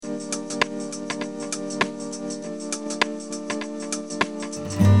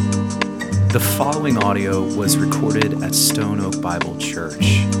The following audio was recorded at Stone Oak Bible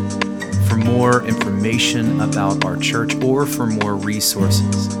Church. For more information about our church or for more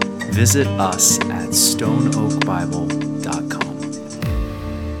resources, visit us at stoneoakbible.com.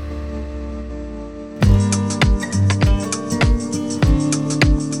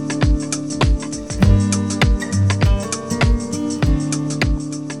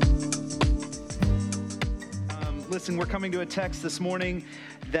 Listen, we're coming to a text this morning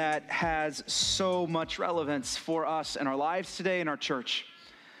that has so much relevance for us and our lives today in our church.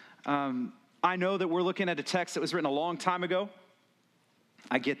 I know that we're looking at a text that was written a long time ago.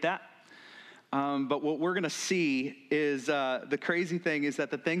 I get that. But what we're going to see is the crazy thing is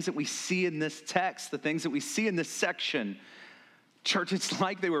that the things that we see in this text, the things that we see in this section, church, it's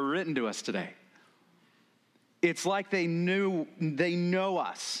like they were written to us today. It's like they know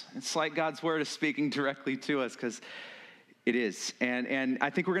us. It's like God's word is speaking directly to us because it is. And I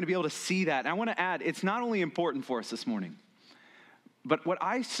think we're going to be able to see that. And I want to add, it's not only important for us this morning, but what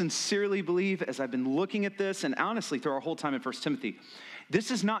I sincerely believe as I've been looking at this, and honestly through our whole time in 1 Timothy, this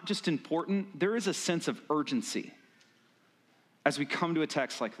is not just important, there is a sense of urgency as we come to a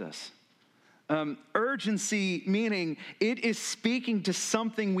text like this. Urgency meaning it is speaking to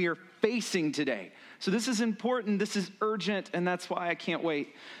something we are facing today. So this is important, this is urgent, and that's why I can't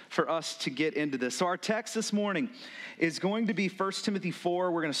wait for us to get into this. So our text this morning is going to be 1 Timothy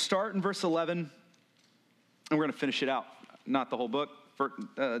 4. We're going to start in verse 11, and we're going to finish it out. Not the whole book,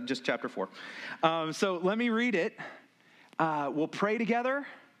 just chapter 4. So let me read it. We'll pray together,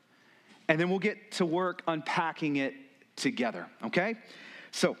 and then we'll get to work unpacking it together, okay?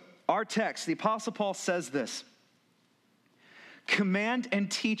 So our text, the Apostle Paul says this: command and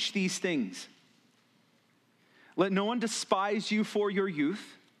teach these things. Let no one despise you for your youth,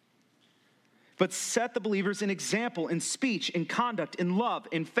 but set the believers an example in speech, in conduct, in love,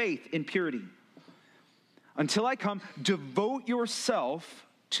 in faith, in purity. Until I come, devote yourself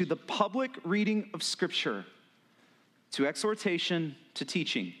to the public reading of Scripture, to exhortation, to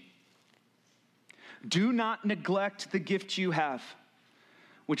teaching. Do not neglect the gift you have,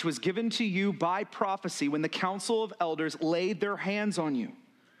 which was given to you by prophecy when the council of elders laid their hands on you.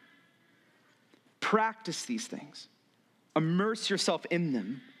 Practice these things. Immerse yourself in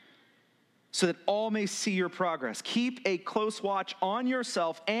them so that all may see your progress. Keep a close watch on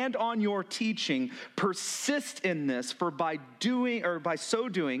yourself and on your teaching. Persist in this, for by so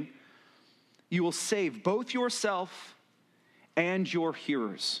doing, you will save both yourself and your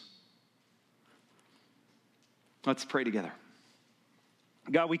hearers. Let's pray together.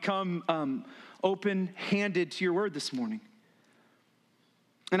 God, we come open-handed to your word this morning.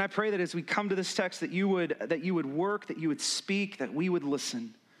 And I pray that as we come to this text that you would work, that you would speak, that we would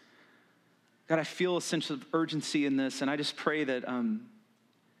listen. God, I feel a sense of urgency in this, and I just pray that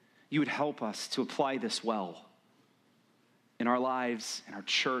you would help us to apply this well in our lives, in our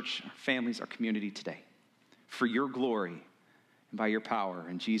church, our families, our community today. For your glory and by your power,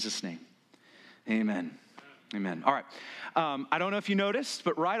 in Jesus' name, amen. Amen. All right. I don't know if you noticed,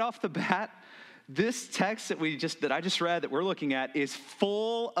 but right off the bat, this text that I just read that we're looking at is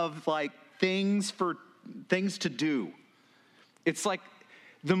full of like things to do. It's like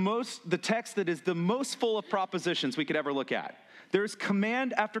the text that is the most full of propositions we could ever look at. There's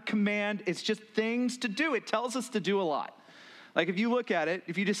command after command. It's just things to do. It tells us to do a lot. Like if you look at it,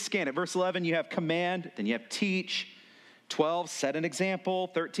 if you just scan it, verse 11, you have command, then you have teach. 12, set an example.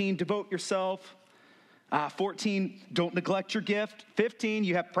 13, devote yourself. 14, don't neglect your gift. 15,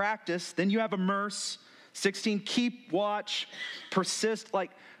 you have practice. Then you have immerse. 16, keep watch. Persist.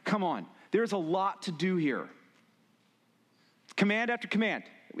 Like, come on. There's a lot to do here. Command after command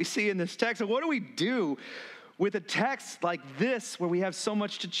we see in this text. And what do we do with a text like this where we have so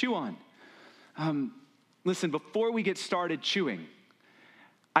much to chew on? Listen, before we get started chewing,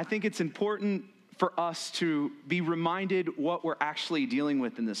 I think it's important for us to be reminded what we're actually dealing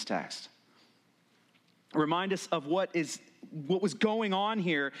with in this text. Remind us of what was going on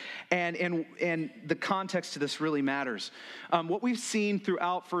here, and the context to this really matters. What we've seen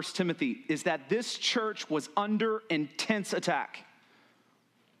throughout 1 Timothy is that this church was under intense attack.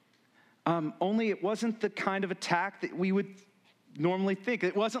 Only it wasn't the kind of attack that we would normally think.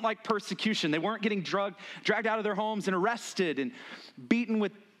 It wasn't like persecution. They weren't getting dragged out of their homes and arrested and beaten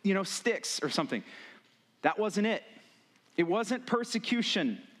with sticks or something. That wasn't it. It wasn't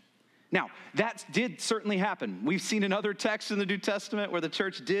persecution. Now, that did certainly happen. We've seen in other texts in the New Testament where the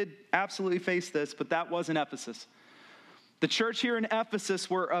church did absolutely face this, but that wasn't Ephesus. The church here in Ephesus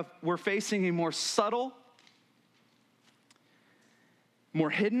were facing a more subtle, more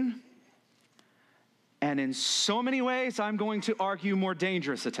hidden, and in so many ways, I'm going to argue more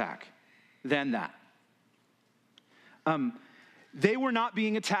dangerous attack. than that. They were not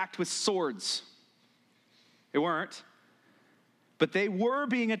being attacked with swords. They weren't. But they were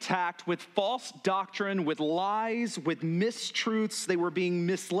being attacked with false doctrine, with lies, with mistruths. They were being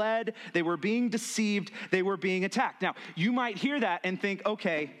misled. They were being deceived. They were being attacked. Now, you might hear that and think,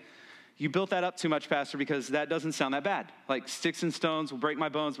 okay, you built that up too much, Pastor, because that doesn't sound that bad. Like sticks and stones will break my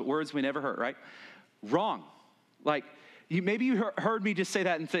bones, but words we never hurt, right? Wrong. Like, maybe you heard me just say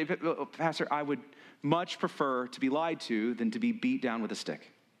that and say, Pastor, I would much prefer to be lied to than to be beat down with a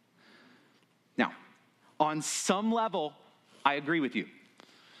stick. Now, on some level, I agree with you.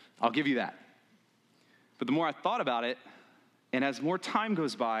 I'll give you that. But the more I thought about it, and as more time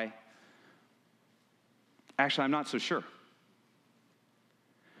goes by, actually, I'm not so sure.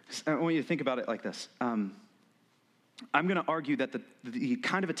 I want you to think about it like this. I'm going to argue that the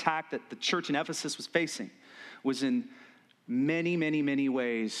kind of attack that the church in Ephesus was facing was in many, many, many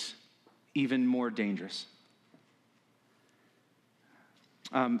ways even more dangerous.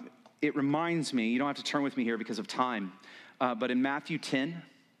 It reminds me, you don't have to turn with me here because of time, but in Matthew 10,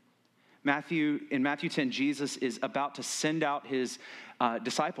 Jesus is about to send out his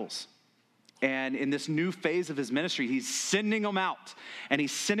disciples. And in this new phase of his ministry, he's sending them out. And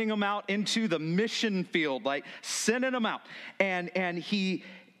he's sending them out into the mission field, like sending them out. And he,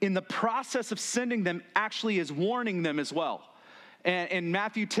 in the process of sending them, actually is warning them as well. And in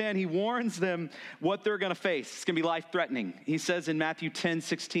Matthew 10, he warns them what they're going to face. It's going to be life-threatening. He says in Matthew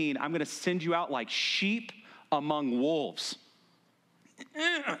 10:16, I'm going to send you out like sheep among wolves.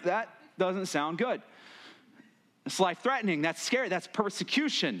 That doesn't sound good. It's life-threatening. That's scary. That's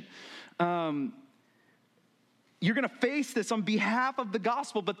persecution. You're going to face this on behalf of the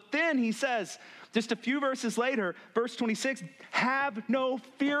gospel. But then he says, just a few verses later, verse 26, have no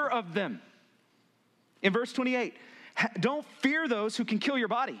fear of them. In verse 28, don't fear those who can kill your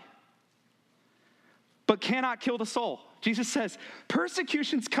body, but cannot kill the soul. Jesus says,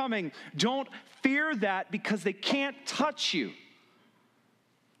 persecution's coming. Don't fear that because they can't touch you.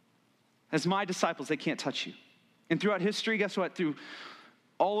 As my disciples, they can't touch you. And throughout history, guess what? Through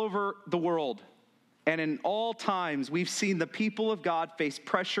all over the world and in all times, we've seen the people of God face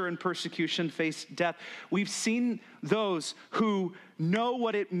pressure and persecution, face death. We've seen those who know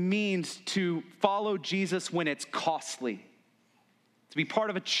what it means to follow Jesus when it's costly, to be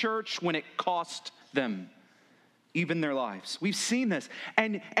part of a church when it cost them even their lives. We've seen this.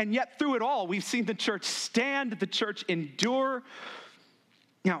 And yet through it all, we've seen the church stand, the church endure.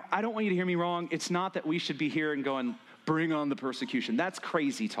 Now, I don't want you to hear me wrong. It's not that we should be here and going, bring on the persecution. That's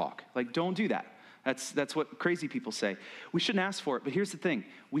crazy talk. Like, don't do that. That's what crazy people say. We shouldn't ask for it, but here's the thing.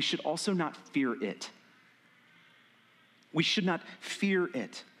 We should also not fear it. We should not fear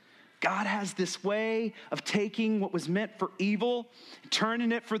it. God has this way of taking what was meant for evil,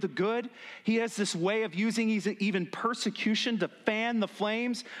 turning it for the good. He has this way of using even persecution to fan the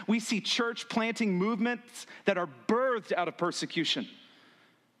flames. We see church planting movements that are birthed out of persecution.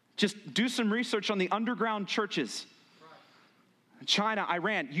 Just do some research on the underground churches. China,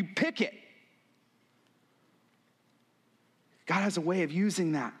 Iran, you pick it. God has a way of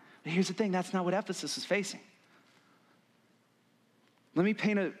using that. But here's the thing, that's not what Ephesus is facing. Let me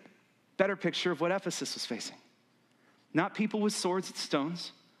paint a better picture of what Ephesus was facing. Not people with swords and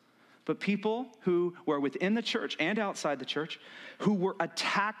stones, but people who were within the church and outside the church, who were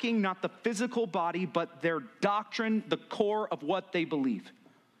attacking not the physical body, but their doctrine, the core of what they believe.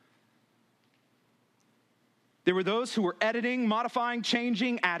 There were those who were editing, modifying,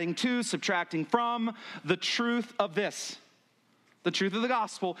 changing, adding to, subtracting from the truth of this, the truth of the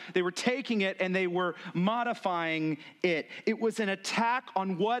gospel. They were taking it and they were modifying it. It was an attack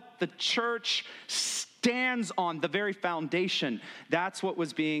on what the church stands on, the very foundation. That's what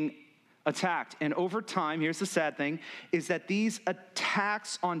was being attacked. And over time, here's the sad thing, is that these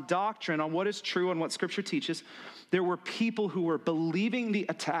attacks on doctrine, on what is true, on what Scripture teaches, there were people who were believing the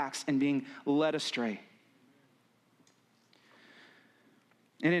attacks and being led astray.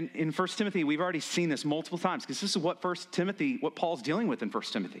 And in 1 Timothy, we've already seen this multiple times because this is what what Paul's dealing with in 1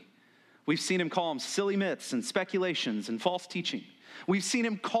 Timothy. We've seen him call them silly myths and speculations and false teaching. We've seen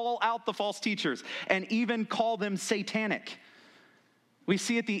him call out the false teachers and even call them satanic. We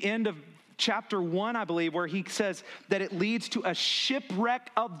see at the end of chapter 1, I believe, where he says that it leads to a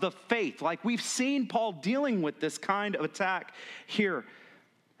shipwreck of the faith. Like we've seen Paul dealing with this kind of attack here.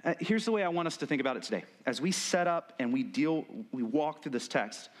 Here's the way I want us to think about it today. As we set up and we walk through this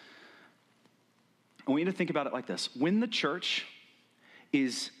text, I want you to think about it like this. When the church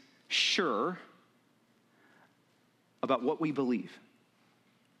is sure about what we believe,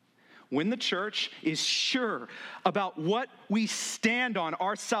 when the church is sure about what we stand on,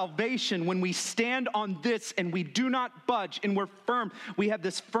 our salvation, when we stand on this and we do not budge and we're firm, we have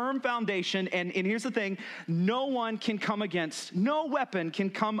this firm foundation, and here's the thing, no weapon can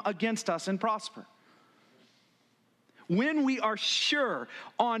come against us and prosper. When we are sure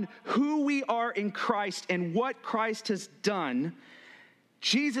on who we are in Christ and what Christ has done,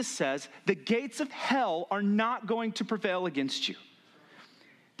 Jesus says the gates of hell are not going to prevail against you.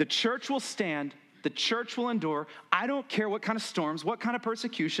 The church will stand, the church will endure. I don't care what kind of storms, what kind of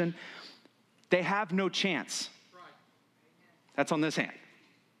persecution, they have no chance. That's on this hand.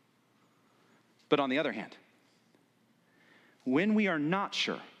 But on the other hand, when we are not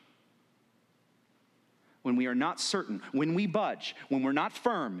sure, when we are not certain, when we budge, when we're not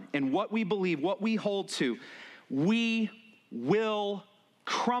firm in what we believe, what we hold to, we will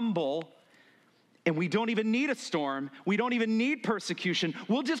crumble. And we don't even need a storm. We don't even need persecution.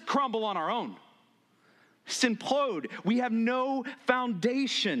 We'll just crumble on our own. Just implode. We have no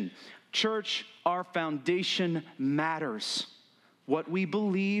foundation. Church, our foundation matters. What we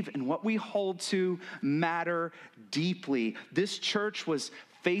believe and what we hold to matter deeply. This church was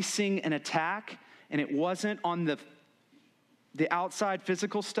facing an attack, and it wasn't on the outside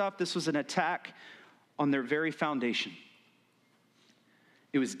physical stuff. This was an attack on their very foundation.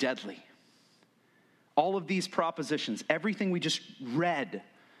 It was deadly. All of these propositions, everything we just read,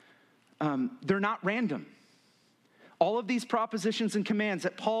 they're not random. All of these propositions and commands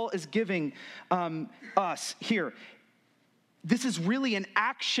that Paul is giving us here, this is really an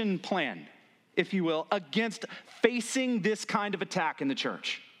action plan, if you will, against facing this kind of attack in the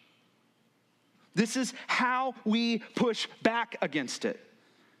church. This is how we push back against it.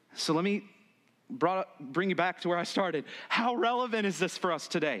 So let me bring you back to where I started. How relevant is this for us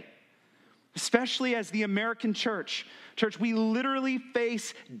today? Especially as the American church. Church, we literally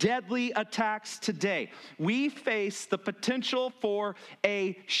face deadly attacks today. We face the potential for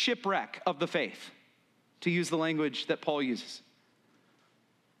a shipwreck of the faith, to use the language that Paul uses.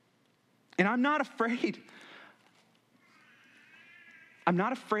 And I'm not afraid. I'm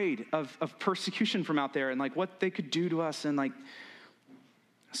not afraid of persecution from out there and like what they could do to us and like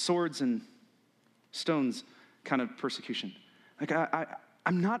swords and stones kind of persecution. Like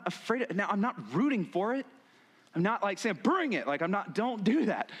I'm not afraid. Now, I'm not rooting for it. I'm not like saying, bring it. Like don't do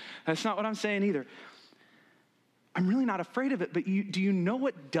that. That's not what I'm saying either. I'm really not afraid of it, but do you know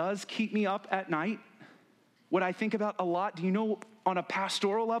what does keep me up at night? What I think about a lot? Do you know on a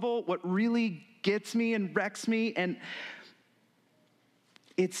pastoral level what really gets me and wrecks me? And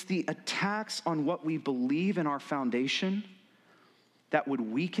it's the attacks on what we believe in our foundation that would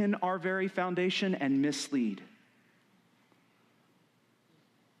weaken our very foundation and mislead.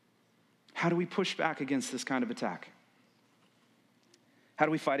 How do we push back against this kind of attack? How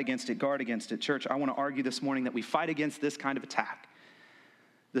do we fight against it, guard against it? Church, I want to argue this morning that we fight against this kind of attack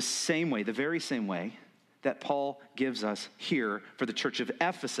the same way, the very same way that Paul gives us here for the church of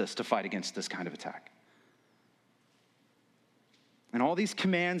Ephesus to fight against this kind of attack. And all these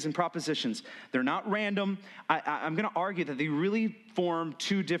commands and propositions, they're not random. I'm going to argue that they really form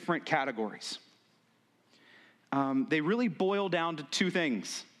two different categories. They really boil down to two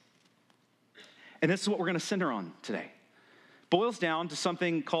things. And this is what we're going to center on today. Boils down to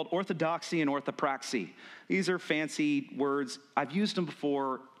something called orthodoxy and orthopraxy. These are fancy words. I've used them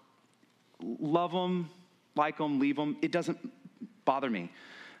before. Love them, like them, leave them. It doesn't bother me.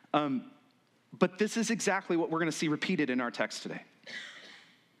 But this is exactly what we're going to see repeated in our text today.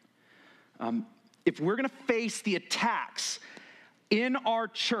 If we're going to face the attacks in our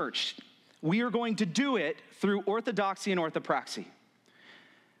church, we are going to do it through orthodoxy and orthopraxy.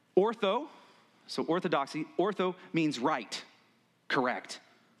 Ortho, so orthodoxy, ortho means right, correct.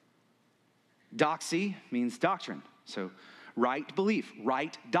 Doxy means doctrine, so right belief,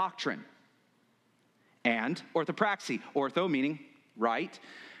 right doctrine. And orthopraxy, ortho meaning right,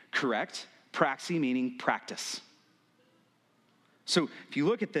 correct, praxy meaning practice. So if you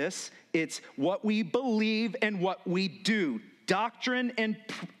look at this, it's what we believe and what we do. Doctrine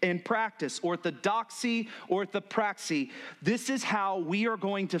and practice, orthodoxy, orthopraxy. This is how we are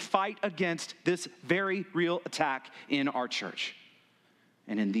going to fight against this very real attack in our church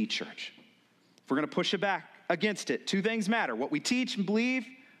and in the church. If we're going to push it back against it, two things matter. What we teach and believe,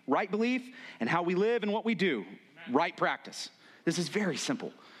 right belief, and how we live and what we do, right practice. This is very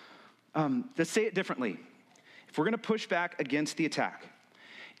simple. Let's say it differently. If we're going to push back against the attack,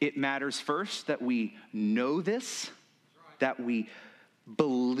 it matters first that we know this, that we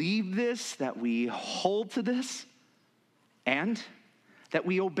believe this, that we hold to this, and that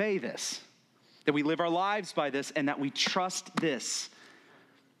we obey this, that we live our lives by this, and that we trust this.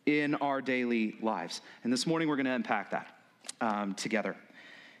 in our daily lives. And this morning we're going to unpack that together.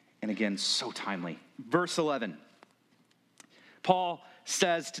 And again, so timely. Verse 11. Paul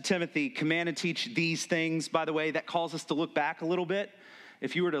says to Timothy, command and teach these things. By the way, that calls us to look back a little bit.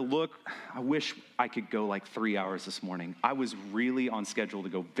 If you were to look, I wish I could go like 3 hours this morning. I was really on schedule to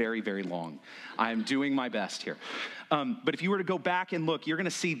go very, very long. I am doing my best here. But if you were to go back and look, you're going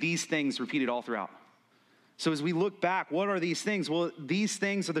to see these things repeated all throughout. So as we look back, what are these things? Well, these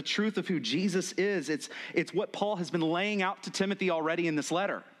things are the truth of who Jesus is. It's what Paul has been laying out to Timothy already in this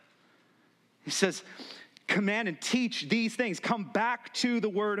letter. He says, command and teach these things. Come back to the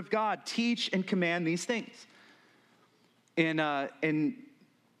word of God. Teach and command these things. In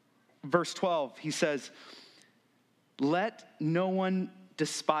verse 12, he says, let no one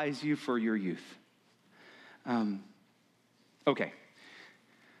despise you for your youth. Okay.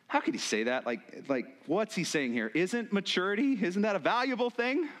 How could he say that? Like, what's he saying here? Isn't that a valuable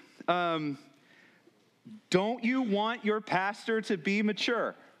thing? Don't you want your pastor to be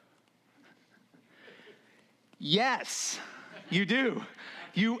mature? Yes, you do.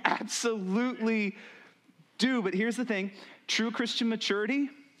 You absolutely do. But here's the thing. True Christian maturity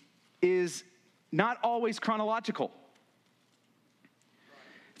is not always chronological.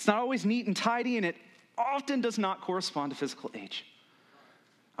 It's not always neat and tidy, and it often does not correspond to physical age.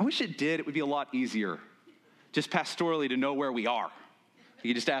 I wish it did. It would be a lot easier, just pastorally, to know where we are.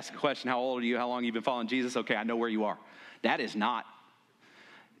 You just ask a question, how old are you? How long have you been following Jesus? Okay, I know where you are. That is not,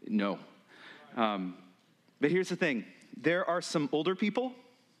 no. But here's the thing. There are some older people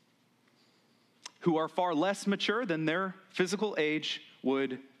who are far less mature than their physical age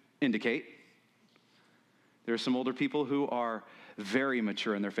would indicate. There are some older people who are very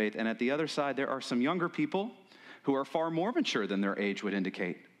mature in their faith. And at the other side, there are some younger people who are far more mature than their age would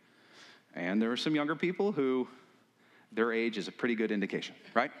indicate. And there are some younger people who their age is a pretty good indication,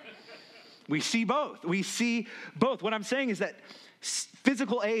 right? We see both. What I'm saying is that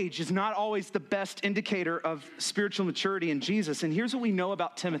physical age is not always the best indicator of spiritual maturity in Jesus. And here's what we know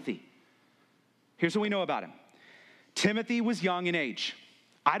about Timothy. Here's what we know about him. Timothy was young in age.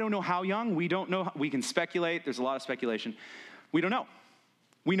 I don't know how young. We don't know. We can speculate. There's a lot of speculation. We don't know.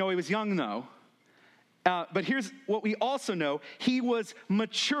 We know he was young, though. But here's what we also know. He was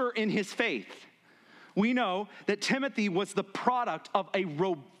mature in his faith. We know that Timothy was the product of a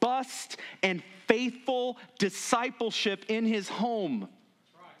robust and faithful discipleship in his home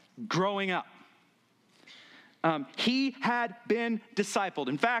growing up. He had been discipled.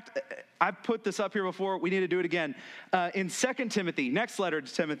 In fact, I've put this up here before. We need to do it again. In 2 Timothy, next letter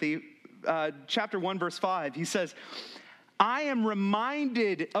to Timothy, chapter 1, verse 5, he says, I am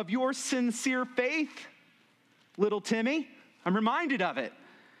reminded of your sincere faith, little Timmy. I'm reminded of it.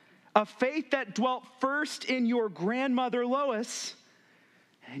 A faith that dwelt first in your grandmother Lois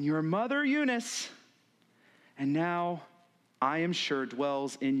and your mother Eunice, and now I am sure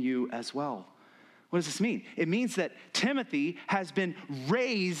dwells in you as well. What does this mean? It means that Timothy has been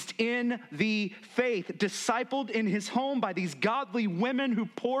raised in the faith, discipled in his home by these godly women who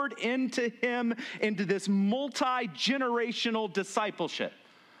poured into him into this multi-generational discipleship.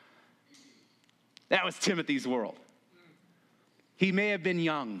 That was Timothy's world. He may have been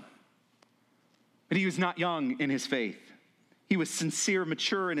young, but he was not young in his faith. He was sincere,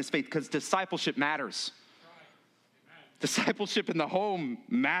 mature in his faith because discipleship matters. Discipleship in the home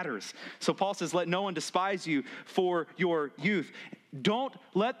matters. So Paul says, let no one despise you for your youth. Don't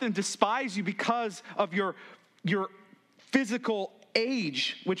let them despise you because of your physical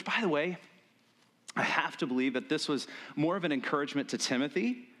age, which, by the way, I have to believe that this was more of an encouragement to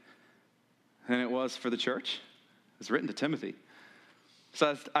Timothy than it was for the church. It was written to Timothy.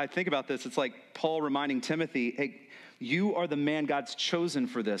 So as I think about this, it's like Paul reminding Timothy, hey, you are the man God's chosen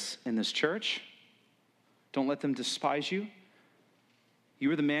for this in this church. Don't let them despise you. You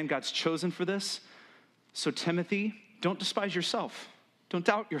are the man God's chosen for this. So Timothy, don't despise yourself. Don't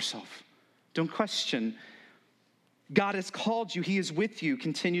doubt yourself. Don't question. God has called you. He is with you.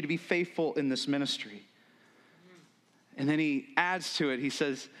 Continue to be faithful in this ministry. And then he adds to it. He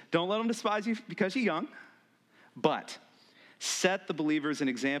says, don't let them despise you because you're young, but set the believers an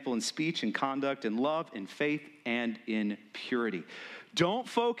example in speech and conduct, in love, in faith, and in purity. Don't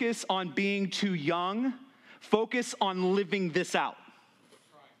focus on being too young. Focus on living this out.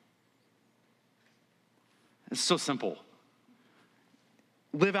 It's so simple.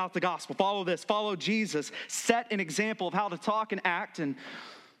 Live out the gospel. Follow this. Follow Jesus. Set an example of how to talk and act and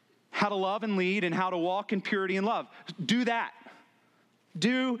how to love and lead and how to walk in purity and love. Do that.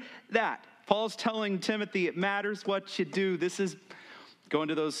 Do that. Paul's telling Timothy it matters what you do. This is going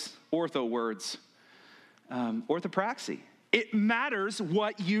to those ortho words. Orthopraxy. It matters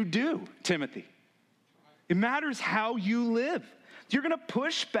what you do, Timothy. It matters how you live. You're going to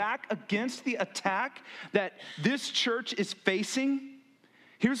push back against the attack that this church is facing.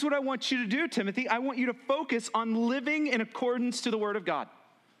 Here's what I want you to do, Timothy. I want you to focus on living in accordance to the Word of God.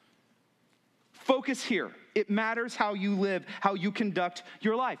 Focus here. It matters how you live, how you conduct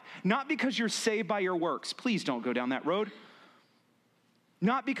your life. Not because you're saved by your works. Please don't go down that road.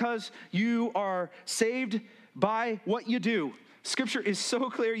 Not because you are saved by what you do. Scripture is so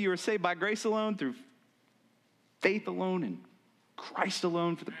clear. You are saved by grace alone, through faith alone, and Christ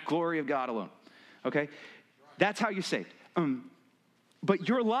alone, for the glory of God alone. Okay? That's how you're saved. But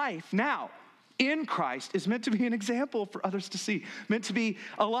your life now in Christ is meant to be an example for others to see, meant to be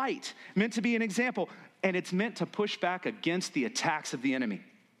a light, meant to be an example, and it's meant to push back against the attacks of the enemy.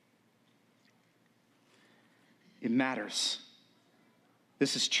 It matters.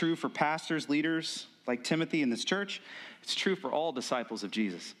 This is true for pastors, leaders like Timothy in this church. It's true for all disciples of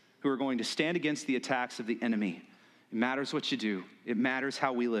Jesus who are going to stand against the attacks of the enemy. It matters what you do. It matters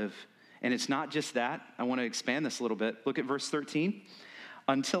how we live. And it's not just that. I want to expand this a little bit. Look at verse 13.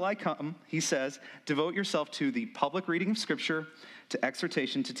 Until I come, he says, devote yourself to the public reading of Scripture, to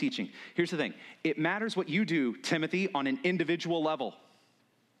exhortation, to teaching. Here's the thing. It matters what you do, Timothy, on an individual level.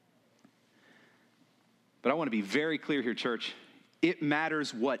 But I want to be very clear here, church. It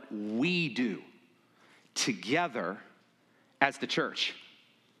matters what we do together as the church.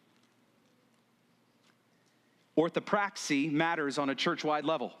 Orthopraxy matters on a church-wide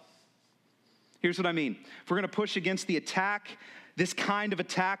level. Here's what I mean. If we're going to push against the attack, this kind of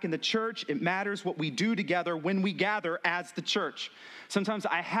attack in the church, it matters what we do together when we gather as the church. Sometimes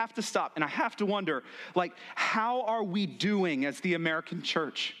I have to stop and I have to wonder, like, how are we doing as the American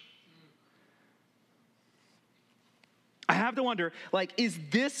church? I have to wonder, like, is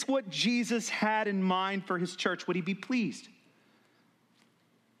this what Jesus had in mind for his church? Would he be pleased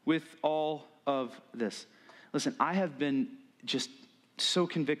with all of this? Listen, I have been just so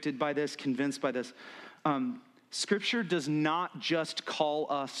convicted by this, convinced by this. Scripture does not just call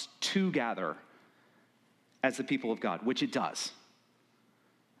us to gather as the people of God, which it does.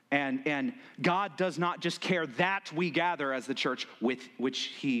 And God does not just care that we gather as the church, with which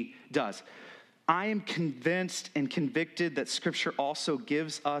he does. I am convinced and convicted that Scripture also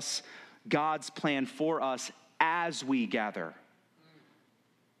gives us God's plan for us as we gather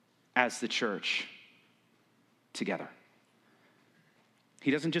as the church together.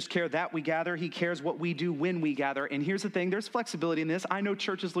 He doesn't just care that we gather, he cares what we do when we gather. And here's the thing, there's flexibility in this. I know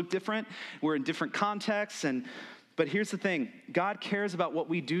churches look different. We're in different contexts, but here's the thing. God cares about what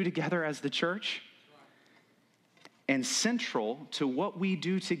we do together as the church. And central to what we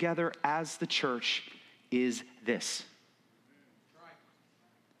do together as the church is this.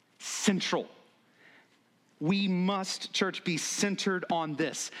 Central. We must, church, be centered on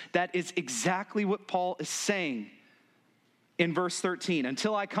this. That is exactly what Paul is saying in verse 13.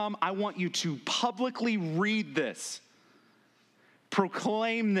 Until I come, I want you to publicly read this,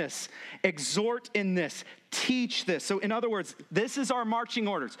 proclaim this, exhort in this, teach this. So in other words, this is our marching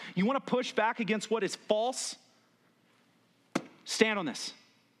orders. You want to push back against what is false? Stand on this.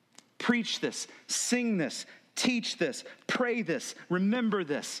 Preach this. Sing this. Teach this. Pray this. Remember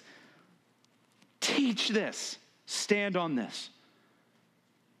this. Teach this. Stand on this.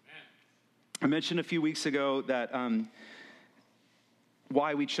 I mentioned a few weeks ago that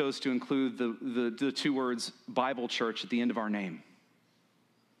why we chose to include the two words Bible Church at the end of our name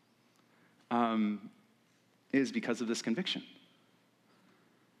is because of this conviction.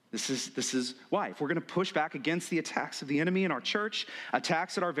 This is why. If we're going to push back against the attacks of the enemy in our church,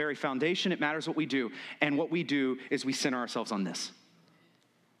 attacks at our very foundation, it matters what we do. And what we do is we center ourselves on this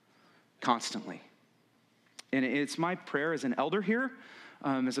constantly. And it's my prayer as an elder here,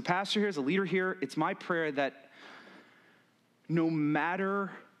 as a pastor here, as a leader here, it's my prayer that no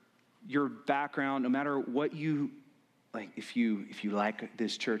matter your background, no matter what you, like, if you like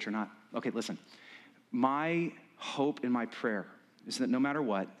this church or not, okay, listen, my hope and my prayer is that no matter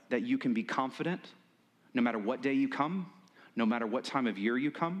what, that you can be confident, no matter what day you come, no matter what time of year you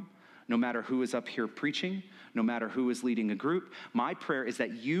come, no matter who is up here preaching, no matter who is leading a group, my prayer is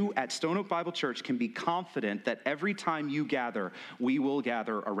that you at Stone Oak Bible Church can be confident that every time you gather, we will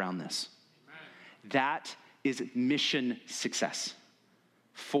gather around this. Amen. That is mission success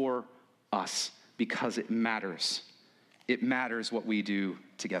for us because it matters. It matters what we do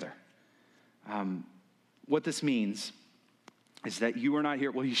together. What this means is that you are not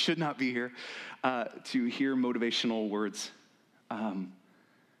here, well, you should not be here to hear motivational words,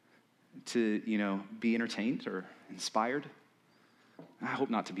 to, be entertained or inspired. I hope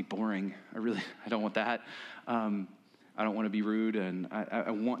not to be boring. I don't want that. I don't want to be rude, and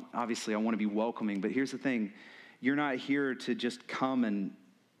I want to be welcoming. But here's the thing. You're not here to just come and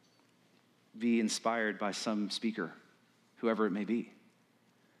be inspired by some speaker, whoever it may be.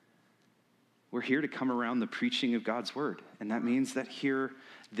 We're here to come around the preaching of God's word. And that means that here,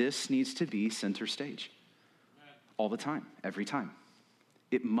 this needs to be center stage. All the time, every time.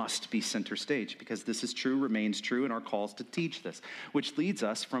 It must be center stage because this is true, remains true, and our calls to teach this, which leads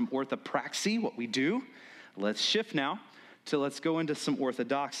us from orthopraxy, what we do. Let's shift now to let's go into some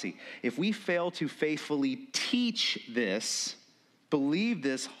orthodoxy. If we fail to faithfully teach this, believe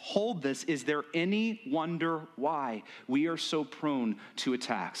this, hold this, is there any wonder why we are so prone to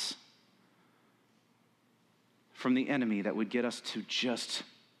attacks from the enemy that would get us to just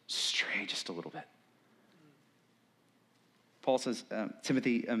stray just a little bit? Paul says,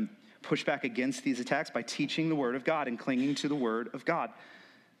 Timothy, push back against these attacks by teaching the word of God and clinging to the word of God.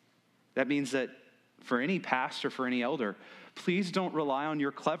 That means that for any pastor, for any elder, please don't rely on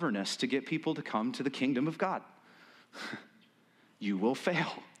your cleverness to get people to come to the kingdom of God. You will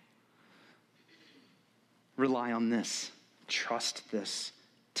fail. Rely on this. Trust this.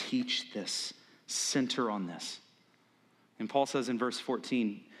 Teach this. Center on this. And Paul says in verse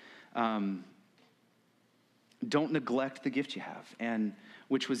 14, don't neglect the gift you have, and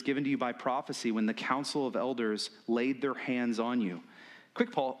which was given to you by prophecy when the council of elders laid their hands on you.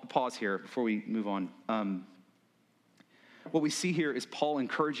 Quick pause here before we move on. What we see here is Paul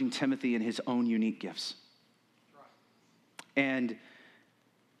encouraging Timothy in his own unique gifts. And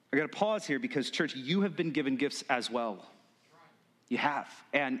I got to pause here because, church, you have been given gifts as well. You have.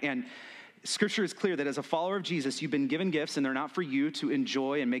 And Scripture is clear that as a follower of Jesus, you've been given gifts, and they're not for you to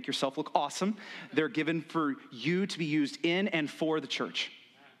enjoy and make yourself look awesome. They're given for you to be used in and for the church.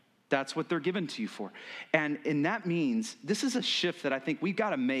 That's what they're given to you for. And that means this is a shift that I think we've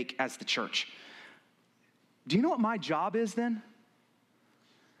got to make as the church. Do you know what my job is then?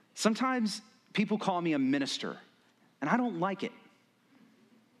 Sometimes people call me a minister, and I don't like it.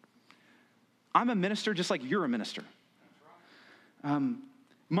 I'm a minister just like you're a minister.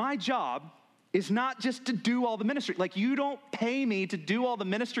 My job is not just to do all the ministry. Like, you don't pay me to do all the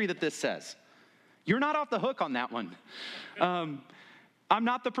ministry that this says. You're not off the hook on that one. I'm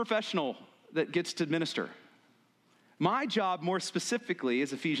not the professional that gets to minister. My job, more specifically,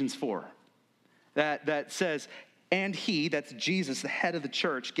 is Ephesians 4. That says, and he, that's Jesus, the head of the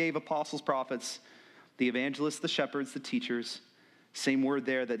church, gave apostles, prophets, the evangelists, the shepherds, the teachers. Same word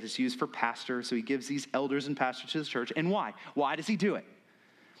there that is used for pastor. So he gives these elders and pastors to the church. And why? Why does he do it?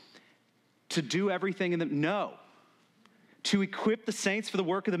 To do everything in the, no. To equip the saints for the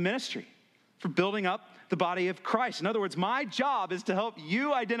work of the ministry, for building up the body of Christ. In other words, my job is to help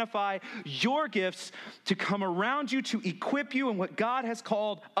you identify your gifts, to come around you, to equip you in what God has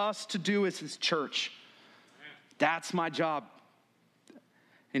called us to do as his church. That's my job.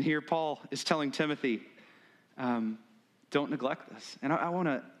 And here Paul is telling Timothy, don't neglect this. And I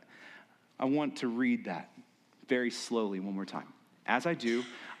want to read that very slowly one more time. As I do,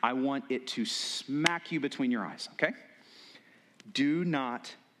 I want it to smack you between your eyes, okay? Do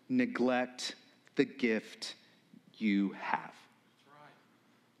not neglect the gift you have. That's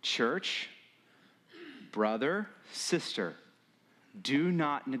right. Church, brother, sister, do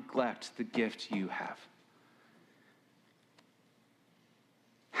not neglect the gift you have.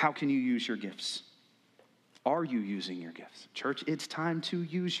 How can you use your gifts? Are you using your gifts? Church, it's time to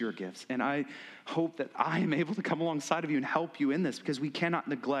use your gifts. And I hope that I am able to come alongside of you and help you in this, because we cannot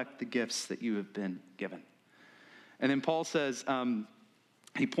neglect the gifts that you have been given. And then Paul says,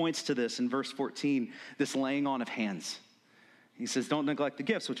 he points to this in verse 14, this laying on of hands. He says, don't neglect the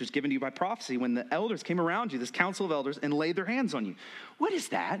gifts, which was given to you by prophecy when the elders came around you, this council of elders, and laid their hands on you. What is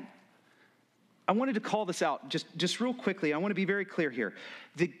that? I wanted to call this out just real quickly. I want to be very clear here.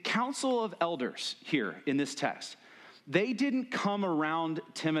 The council of elders here in this text, they didn't come around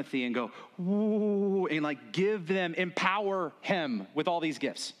Timothy and go, woo, and like empower him with all these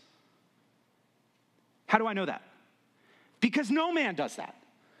gifts. How do I know that? Because no man does that.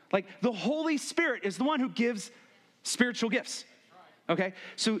 Like, the Holy Spirit is the one who gives spiritual gifts. Okay?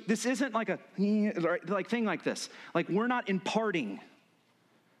 So this isn't like a thing like this. Like, we're not imparting.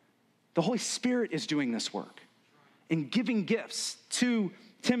 The Holy Spirit is doing this work and giving gifts to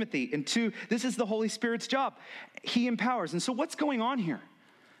Timothy and this is the Holy Spirit's job. He empowers. And so what's going on here?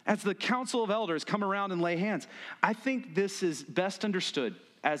 As the council of elders come around and lay hands, I think this is best understood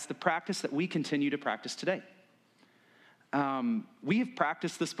as the practice that we continue to practice today. We have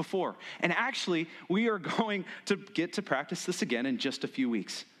practiced this before. And actually, we are going to get to practice this again in just a few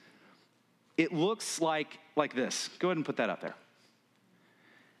weeks. It looks like this. Go ahead and put that up there.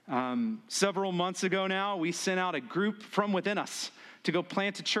 Several months ago now, we sent out a group from within us to go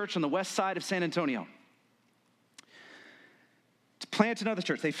plant a church on the west side of San Antonio. To plant another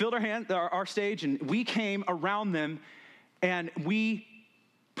church. They filled our stage, and we came around them, and we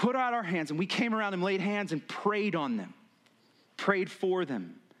put out our hands, and we came around them, laid hands, and prayed on them, prayed for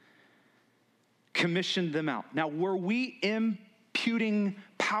them, commissioned them out. Now, were we imputing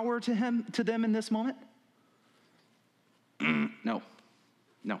power to them in this moment? No.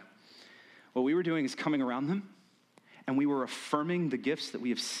 What we were doing is coming around them, and we were affirming the gifts that we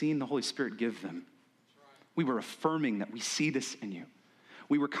have seen the Holy Spirit give them. We were affirming that we see this in you.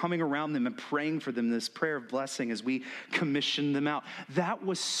 We were coming around them and praying for them, this prayer of blessing as we commissioned them out. That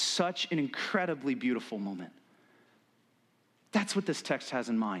was such an incredibly beautiful moment. That's what this text has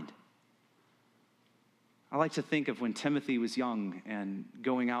in mind. I like to think of when Timothy was young and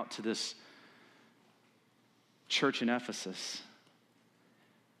going out to this church in Ephesus,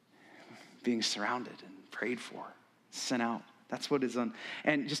 being surrounded and prayed for, sent out. That's what is on.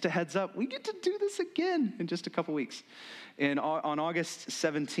 And just a heads up, we get to do this again in just a couple weeks. And on August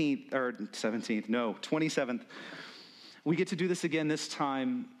 27th, we get to do this again, this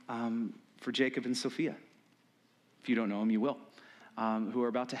time for Jacob and Sophia. If you don't know them, you will. Who are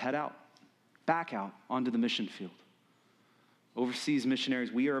about to head out, back out onto the mission field. Overseas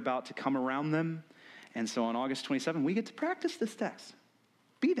missionaries, we are about to come around them. And so on August 27th, we get to practice this text.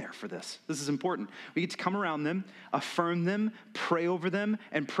 Be there for this. This is important. We get to come around them, affirm them, pray over them,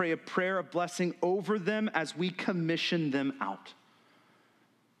 and pray a prayer of blessing over them as we commission them out.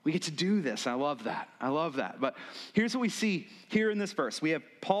 We get to do this. I love that. But here's what we see here in this verse. We have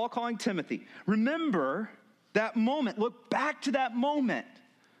Paul calling Timothy. Remember that moment. Look back to that moment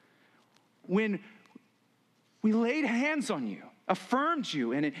when we laid hands on you, affirmed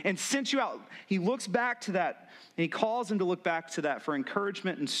you, and sent you out. He looks back to that, and he calls him to look back to that for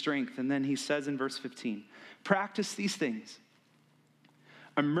encouragement and strength. And then he says in verse 15, practice these things.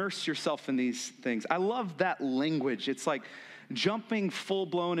 Immerse yourself in these things. I love that language. It's like jumping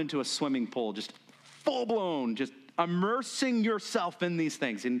full-blown into a swimming pool, just full-blown, just immersing yourself in these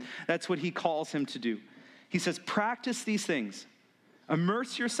things. And that's what he calls him to do. He says, practice these things.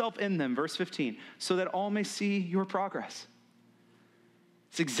 Immerse yourself in them, verse 15, so that all may see your progress.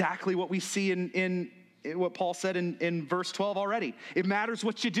 It's exactly what we see in what Paul said in verse 12 already. It matters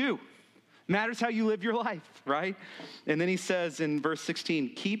what you do. It matters how you live your life, right? And then he says in verse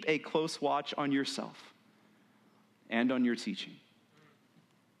 16, keep a close watch on yourself and on your teaching.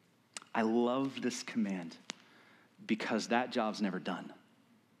 I love this command because that job's never done.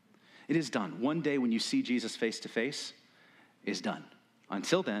 It is done. One day when you see Jesus face to face, it's done.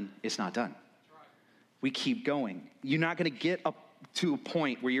 Until then, it's not done. We keep going. You're not going to get up to a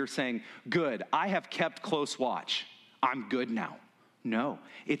point where you're saying, good, I have kept close watch. I'm good now. No,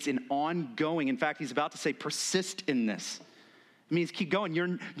 it's an ongoing. In fact, he's about to say, persist in this. It means keep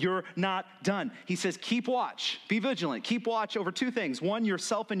going. You're not done. He says, keep watch. Be vigilant. Keep watch over two things. One,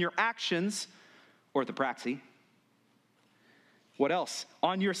 yourself and your actions, orthopraxy. What else?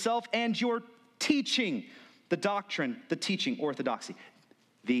 On yourself and your teaching, the doctrine, the teaching, orthodoxy.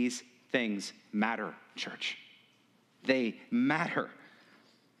 These things matter, church. They matter.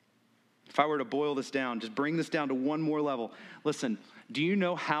 If I were to boil this down, just bring this down to one more level. Listen, do you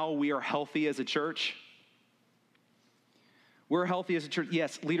know how we are healthy as a church? We're healthy as a church.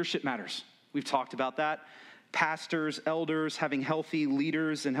 Yes, leadership matters. We've talked about that. Pastors, elders, having healthy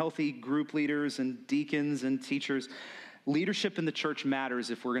leaders and healthy group leaders and deacons and teachers. Leadership in the church matters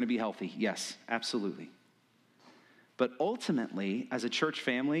if we're going to be healthy. Yes, absolutely. But ultimately, as a church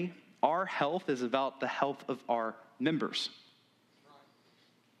family, our health is about the health of our members.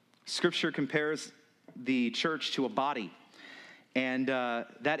 Scripture compares the church to a body, and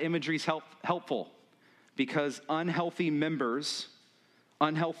that imagery is helpful because unhealthy members,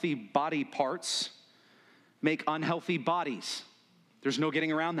 unhealthy body parts make unhealthy bodies. There's no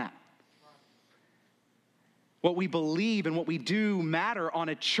getting around that. What we believe and what we do matter on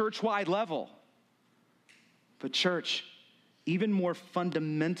a church-wide level. But church, even more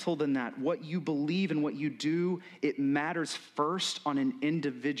fundamental than that, what you believe and what you do, it matters first on an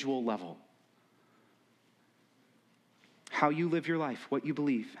individual level. How you live your life, what you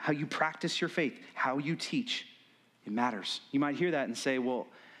believe, how you practice your faith, how you teach, it matters. You might hear that and say, well,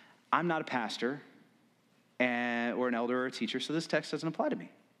 I'm not a pastor or an elder or a teacher, so this text doesn't apply to me.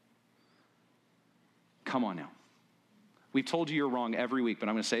 Come on now. We've told you you're wrong every week, but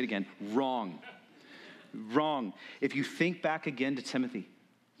I'm going to say it again. Wrong. Wrong. If you think back again to Timothy,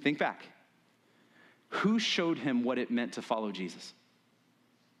 think back. Who showed him what it meant to follow Jesus?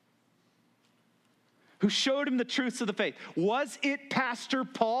 who showed him the truths of the faith. Was it Pastor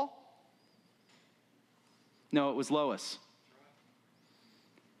Paul? No, it was Lois.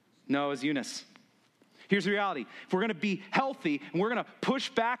 No, it was Eunice. Here's the reality. If we're going to be healthy and we're going to push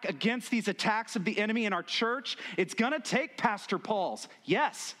back against these attacks of the enemy in our church, it's going to take Pastor Paul's.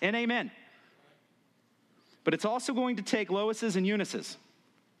 Yes and amen. But it's also going to take Lois's and Eunice's.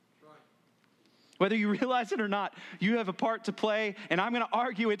 Whether you realize it or not, you have a part to play, and I'm going to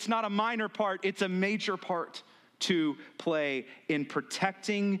argue it's not a minor part, it's a major part to play in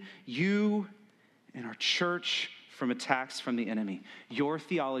protecting you and our church from attacks from the enemy. Your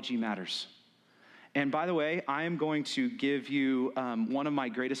theology matters. And by the way, I am going to give you one of my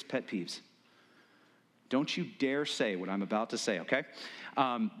greatest pet peeves. Don't you dare say what I'm about to say, okay?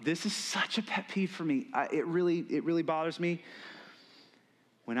 This is such a pet peeve for me. It really bothers me.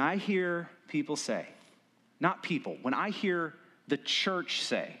 When I hear people say, not people, when I hear the church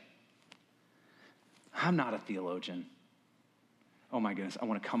say, I'm not a theologian. Oh my goodness, I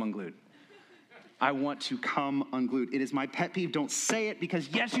want to come unglued. I want to come unglued. It is my pet peeve. Don't say it because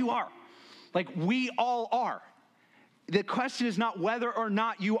yes, you are. Like we all are. The question is not whether or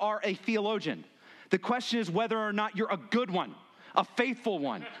not you are a theologian. The question is whether or not you're a good one, a faithful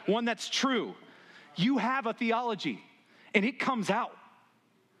one that's true. You have a theology, and it comes out.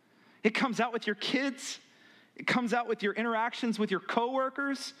 It comes out with your kids. It comes out with your interactions with your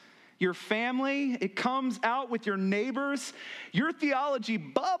coworkers, your family. It comes out with your neighbors. Your theology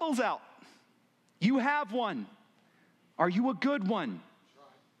bubbles out. You have one. Are you a good one?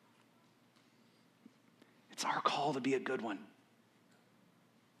 It's our call to be a good one.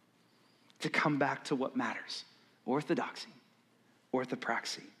 To come back to what matters. Orthodoxy,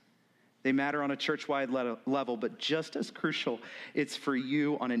 orthopraxy. They matter on a church-wide level, but just as crucial, it's for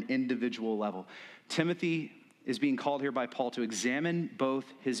you on an individual level. Timothy is being called here by Paul to examine both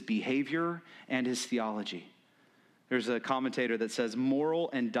his behavior and his theology. There's a commentator that says moral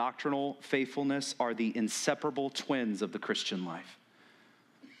and doctrinal faithfulness are the inseparable twins of the Christian life.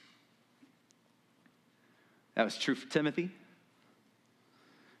 That was true for Timothy,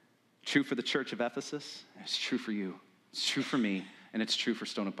 true for the church of Ephesus, and it's true for you. It's true for me, and it's true for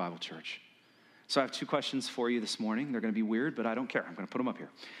Stone Oak Bible Church. So I have two questions for you this morning. They're going to be weird, but I don't care. I'm going to put them up here.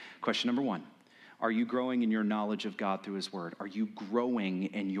 Question number one, are you growing in your knowledge of God through his word? Are you growing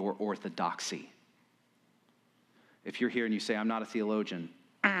in your orthodoxy? If you're here and you say, I'm not a theologian,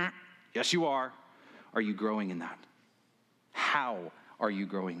 yes, you are. Are you growing in that? How are you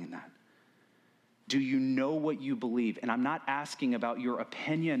growing in that? Do you know what you believe? And I'm not asking about your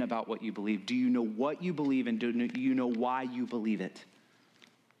opinion about what you believe. Do you know what you believe, and do you know why you believe it?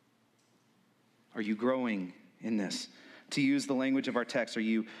 Are you growing in this? To use the language of our text, are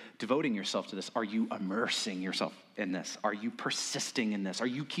you devoting yourself to this? Are you immersing yourself in this? Are you persisting in this? Are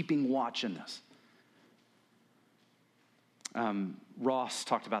you keeping watch in this? Ross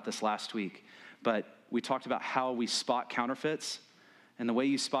talked about this last week, but we talked about how we spot counterfeits. And the way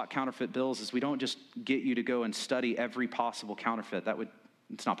you spot counterfeit bills is we don't just get you to go and study every possible counterfeit.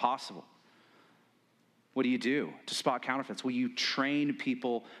 It's not possible. What do you do to spot counterfeits? Well, you train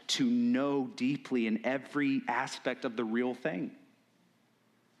people to know deeply in every aspect of the real thing.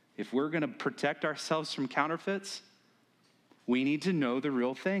 If we're going to protect ourselves from counterfeits, we need to know the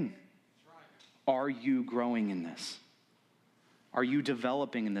real thing. Are you growing in this? Are you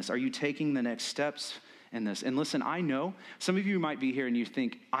developing in this? Are you taking the next steps in this? And listen, I know some of you might be here and you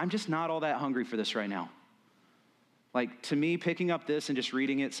think, I'm just not all that hungry for this right now. Like, to me, picking up this and just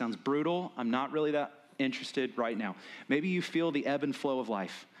reading it sounds brutal. I'm not really that interested right now. Maybe you feel the ebb and flow of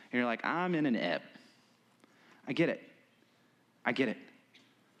life, and you're like, I'm in an ebb. I get it.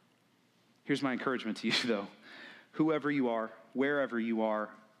 Here's my encouragement to you, though. Whoever you are, wherever you are,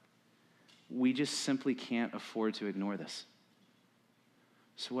 we just simply can't afford to ignore this.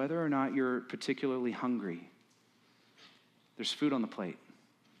 So whether or not you're particularly hungry, there's food on the plate.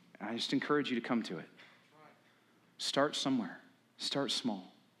 I just encourage you to come to it. Start somewhere. Start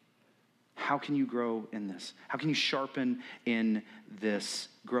small. How can you grow in this? How can you sharpen in this,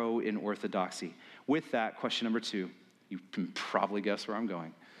 grow in orthodoxy? With that, question number two, you can probably guess where I'm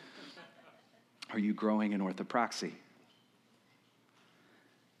going. Are you growing in orthopraxy?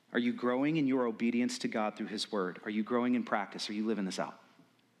 Are you growing in your obedience to God through his word? Are you growing in practice? Are you living this out?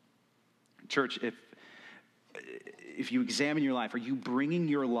 Church, if you examine your life, are you bringing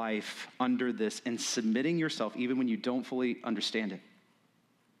your life under this and submitting yourself even when you don't fully understand it?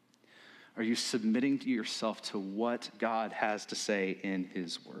 Are you submitting to yourself to what God has to say in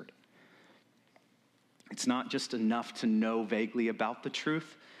his word? It's not just enough to know vaguely about the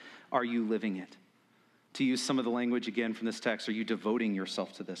truth. Are you living it? To use some of the language again from this text, are you devoting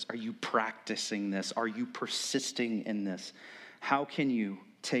yourself to this? Are you practicing this? Are you persisting in this? How can you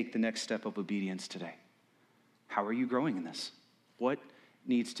take the next step of obedience today? How are you growing in this? What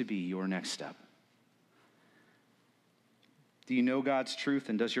needs to be your next step? Do you know God's truth,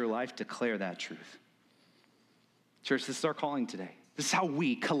 and does your life declare that truth? Church, this is our calling today. This is how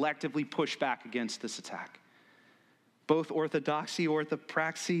we collectively push back against this attack. Both orthodoxy,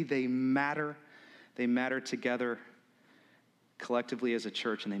 orthopraxy, they matter. They matter together collectively as a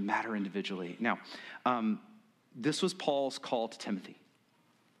church, and they matter individually. Now, this was Paul's call to Timothy.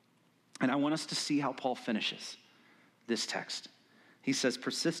 And I want us to see how Paul finishes this text. He says,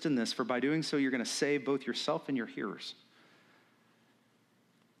 persist in this, for by doing so, you're going to save both yourself and your hearers.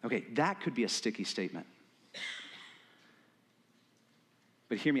 Okay, that could be a sticky statement.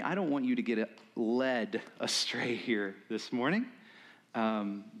 But hear me, I don't want you to get led astray here this morning.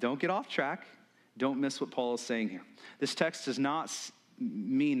 Don't get off track. Don't miss what Paul is saying here. This text does not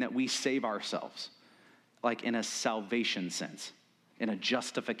mean that we save ourselves, like in a salvation sense, in a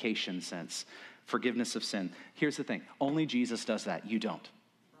justification sense, forgiveness of sin. Here's the thing. Only Jesus does that. You don't.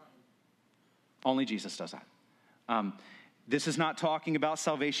 Only Jesus does that. This is not talking about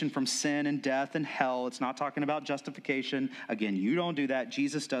salvation from sin and death and hell. It's not talking about justification. Again, you don't do that.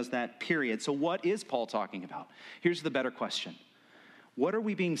 Jesus does that, period. So what is Paul talking about? Here's the better question. What are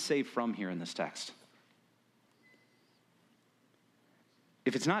we being saved from here in this text?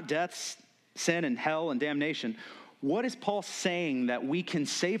 If it's not death, sin, and hell and damnation, what is Paul saying that we can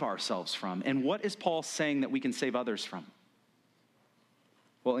save ourselves from? And what is Paul saying that we can save others from?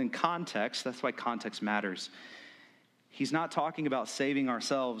 Well, in context, that's why context matters. He's not talking about saving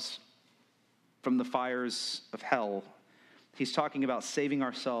ourselves from the fires of hell. He's talking about saving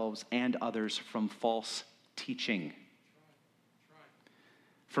ourselves and others from false teaching,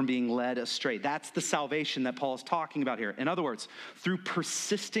 from being led astray. That's the salvation that Paul is talking about here. In other words, through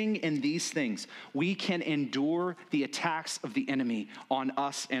persisting in these things, we can endure the attacks of the enemy on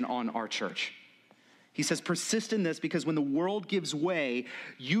us and on our church. He says, persist in this because when the world gives way,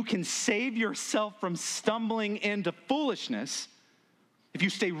 you can save yourself from stumbling into foolishness if you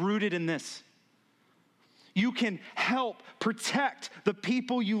stay rooted in this. You can help protect the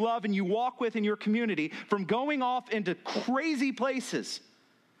people you love and you walk with in your community from going off into crazy places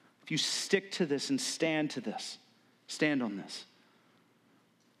if you stick to this and stand to this. Stand on this.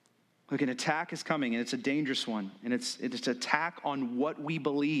 Look, an attack is coming, and it's a dangerous one, and it's an attack on what we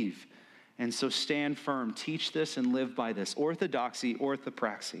believe. And so stand firm, teach this, and live by this. Orthodoxy,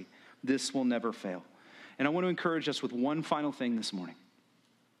 orthopraxy, this will never fail. And I want to encourage us with one final thing this morning.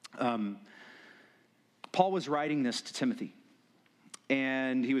 Paul was writing this to Timothy,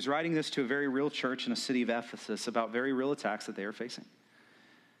 and he was writing this to a very real church in a city of Ephesus about very real attacks that they are facing.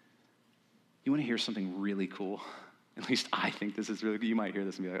 You want to hear something really cool? At least I think this is really cool. You might hear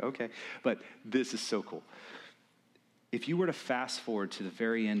this and be like, okay, but this is so cool. If you were to fast forward to the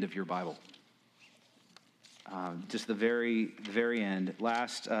very end of your Bible, just the very end,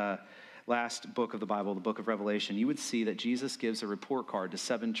 last book of the Bible, the book of Revelation, you would see that Jesus gives a report card to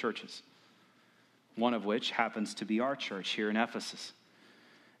 7 churches, one of which happens to be our church here in Ephesus.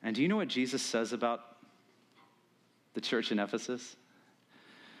 And do you know what Jesus says about the church in Ephesus?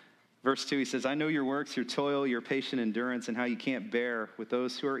 Verse 2, he says, I know your works, your toil, your patient endurance, and how you can't bear with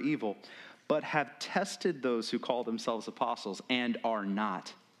those who are evil, but have tested those who call themselves apostles and are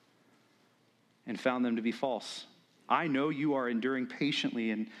not, and found them to be false. I know you are enduring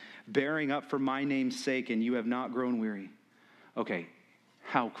patiently and bearing up for my name's sake, and you have not grown weary. Okay,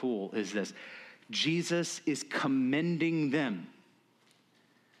 how cool is this? Jesus is commending them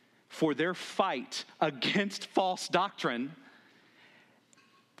for their fight against false doctrine.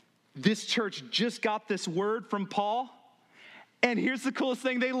 This church just got this word from Paul. And here's the coolest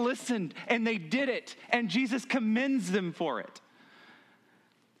thing. They listened and they did it. And Jesus commends them for it.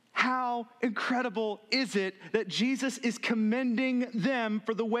 How incredible is it that Jesus is commending them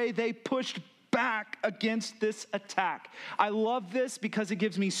for the way they pushed back against this attack? I love this because it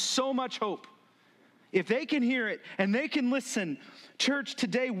gives me so much hope. If they can hear it and they can listen, church,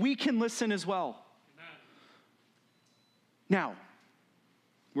 today we can listen as well. Amen. Now,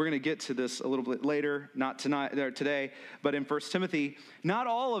 we're going to get to this a little bit later, not tonight or today, but in 1 Timothy, not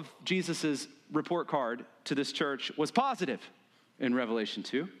all of Jesus' report card to this church was positive in Revelation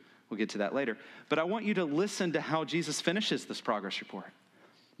 2. We'll get to that later. But I want you to listen to how Jesus finishes this progress report.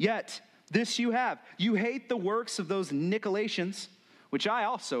 Yet, this you have. You hate the works of those Nicolaitans, which I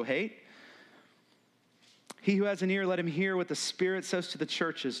also hate. He who has an ear, let him hear what the Spirit says to the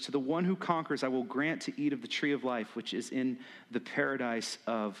churches. To the one who conquers, I will grant to eat of the tree of life, which is in the paradise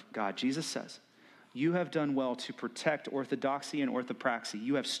of God. Jesus says, You have done well to protect orthodoxy and orthopraxy.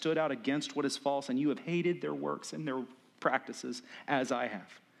 You have stood out against what is false, and you have hated their works and their practices as I have.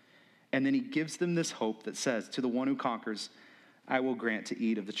 And then he gives them this hope that says, to the one who conquers, I will grant to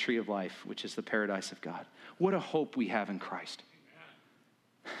eat of the tree of life, which is the paradise of God. What a hope we have in Christ.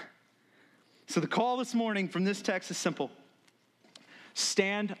 So the call this morning from this text is simple.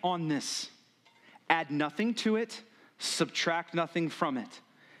 Stand on this. Add nothing to it. Subtract nothing from it.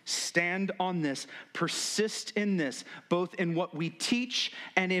 Stand on this. Persist in this, both in what we teach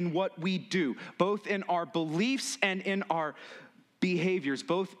and in what we do, both in our beliefs and in our behaviors,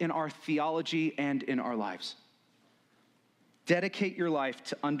 both in our theology and in our lives. Dedicate your life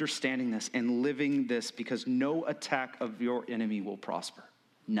to understanding this and living this, because no attack of your enemy will prosper.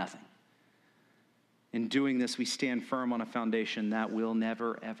 Nothing. In doing this, we stand firm on a foundation that will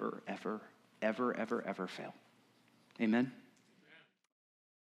never, ever, ever, ever, ever, ever fail. Amen.